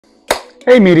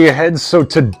Hey MediaHeads, so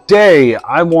today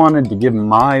I wanted to give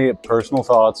my personal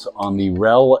thoughts on the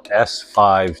REL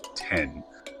S510.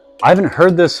 I haven't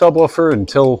heard this subwoofer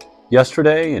until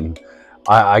yesterday, and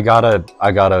I gotta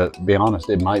be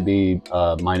honest, it might be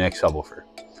my next subwoofer.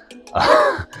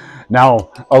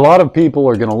 Now, a lot of people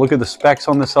are gonna look at the specs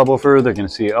on the subwoofer, they're gonna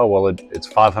see, oh, well, it's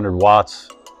 500 watts,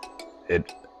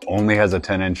 it only has a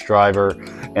 10-inch driver,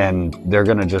 and they're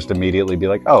gonna just immediately be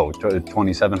like, oh,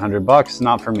 2,700 bucks,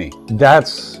 not for me.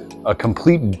 That's a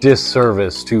complete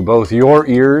disservice to both your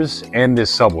ears and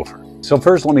this subwoofer. So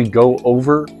first, let me go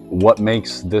over what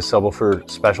makes this subwoofer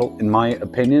special, in my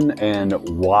opinion, and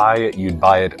why you'd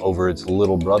buy it over its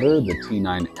little brother, the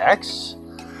T9X,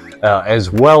 as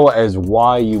well as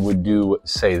why you would do,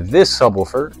 say, this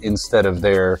subwoofer instead of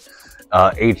their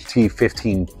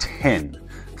HT1510.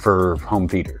 For home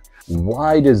theater.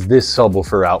 Why does this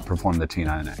subwoofer outperform the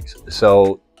T9X?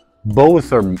 So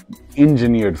both are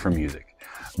engineered for music.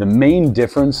 The main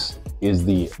difference is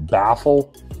the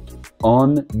baffle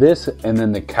on this, and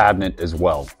then the cabinet as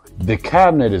well. The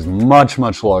cabinet is much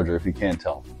larger, if you can't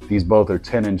tell. These both are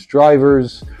 10-inch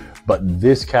drivers, but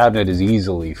this cabinet is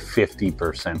easily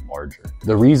 50% larger.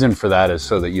 The reason for that is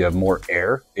so that you have more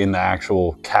air in the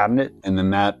actual cabinet, and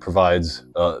then that provides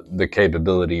the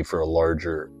capability for a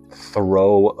larger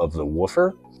throw of the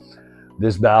woofer.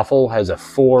 This baffle has a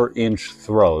 4-inch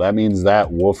throw. That means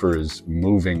that woofer is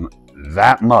moving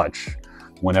that much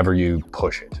whenever you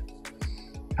push it.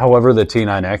 However, the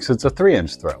T9X, it's a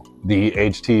 3-inch throw. The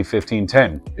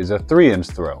HT1510 is a 3-inch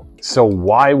throw. So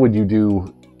why would you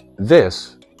do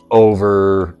this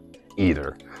over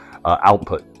either?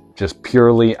 Output, just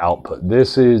purely output.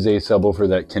 This is a subwoofer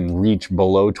that can reach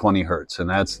below 20 hertz, and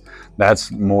that's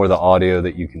more the audio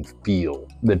that you can feel.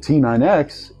 The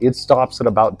T9X, it stops at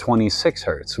about 26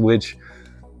 hertz, which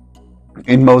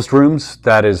in most rooms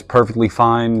that is perfectly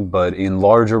fine, but in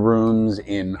larger rooms,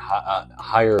 in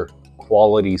higher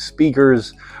quality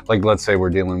speakers, like let's say we're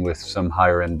dealing with some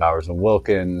higher end Bowers &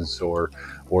 Wilkins or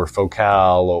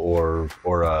Focal or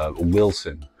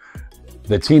Wilson,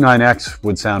 the T9X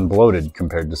would sound bloated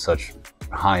compared to such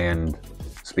high-end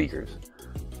speakers.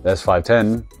 The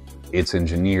S510, it's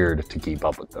engineered to keep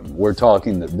up with them. We're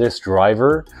talking that this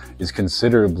driver is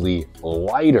considerably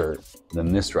lighter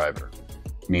than this driver.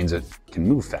 It means it can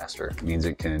move faster. It means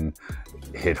it can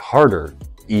hit harder,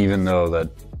 even though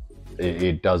that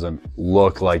it doesn't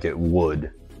look like it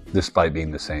would, despite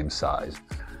being the same size.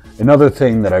 Another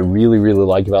thing that I really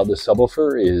like about this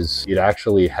subwoofer is it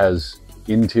actually has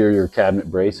interior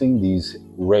cabinet bracing, these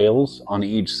rails on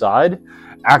each side.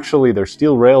 Actually, they're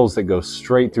steel rails that go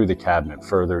straight through the cabinet,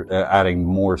 further adding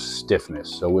more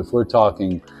stiffness. So if we're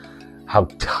talking how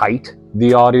tight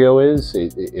the audio is,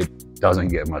 it doesn't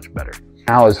get much better.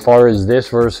 Now, as far as this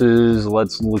versus,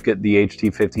 let's look at the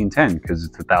HT1510, because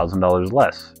it's $1,000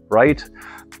 less, right?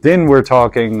 Then we're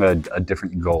talking a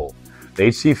different goal. The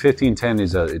HT1510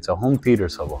 it's a home theater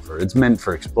subwoofer. It's meant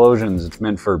for explosions. It's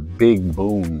meant for big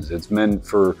booms. It's meant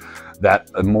for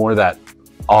that that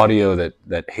audio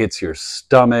that hits your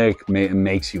stomach,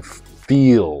 makes you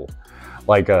feel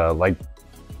like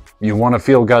you want to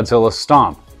feel Godzilla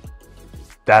stomp.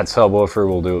 That subwoofer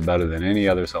will do it better than any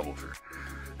other subwoofer.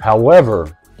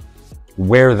 However,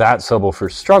 where that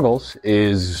subwoofer struggles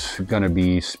is going to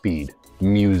be speed,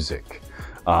 music.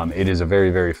 It is a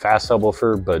very fast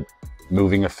subwoofer, but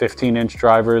moving a 15-inch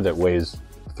driver that weighs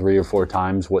 3 or 4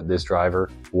 times what this driver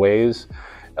weighs,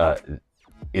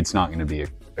 it's not going to be a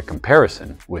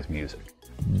comparison with music.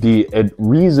 The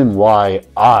reason why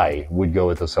I would go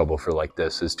with a subwoofer like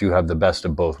this is to have the best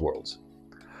of both worlds.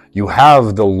 You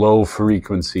have the low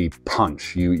frequency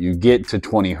punch. You get to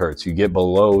 20 hertz. You get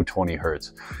below 20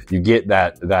 hertz. You get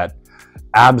that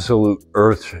absolute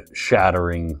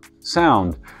earth-shattering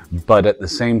sound, but at the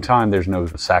same time, there's no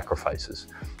sacrifices.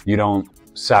 You don't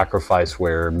sacrifice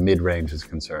where mid-range is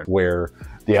concerned, where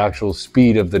the actual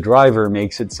speed of the driver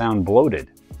makes it sound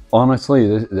bloated.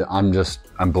 Honestly, I'm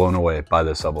blown away by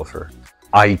this subwoofer.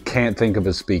 I can't think of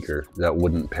a speaker that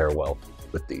wouldn't pair well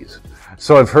with these.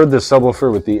 So I've heard this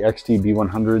subwoofer with the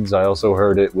XT-B100s. I also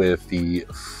heard it with the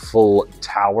full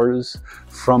towers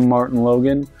from Martin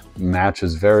Logan.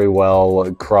 Matches very well.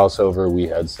 Crossover, we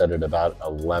had set at about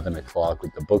 11 o'clock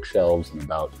with the bookshelves and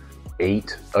about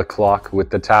 8 o'clock with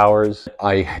the towers.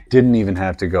 I didn't even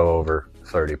have to go over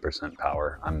 30%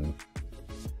 power. I'm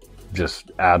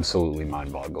just absolutely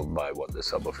mind-boggled by what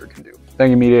this subwoofer can do.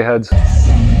 Thank you, MediaHeads.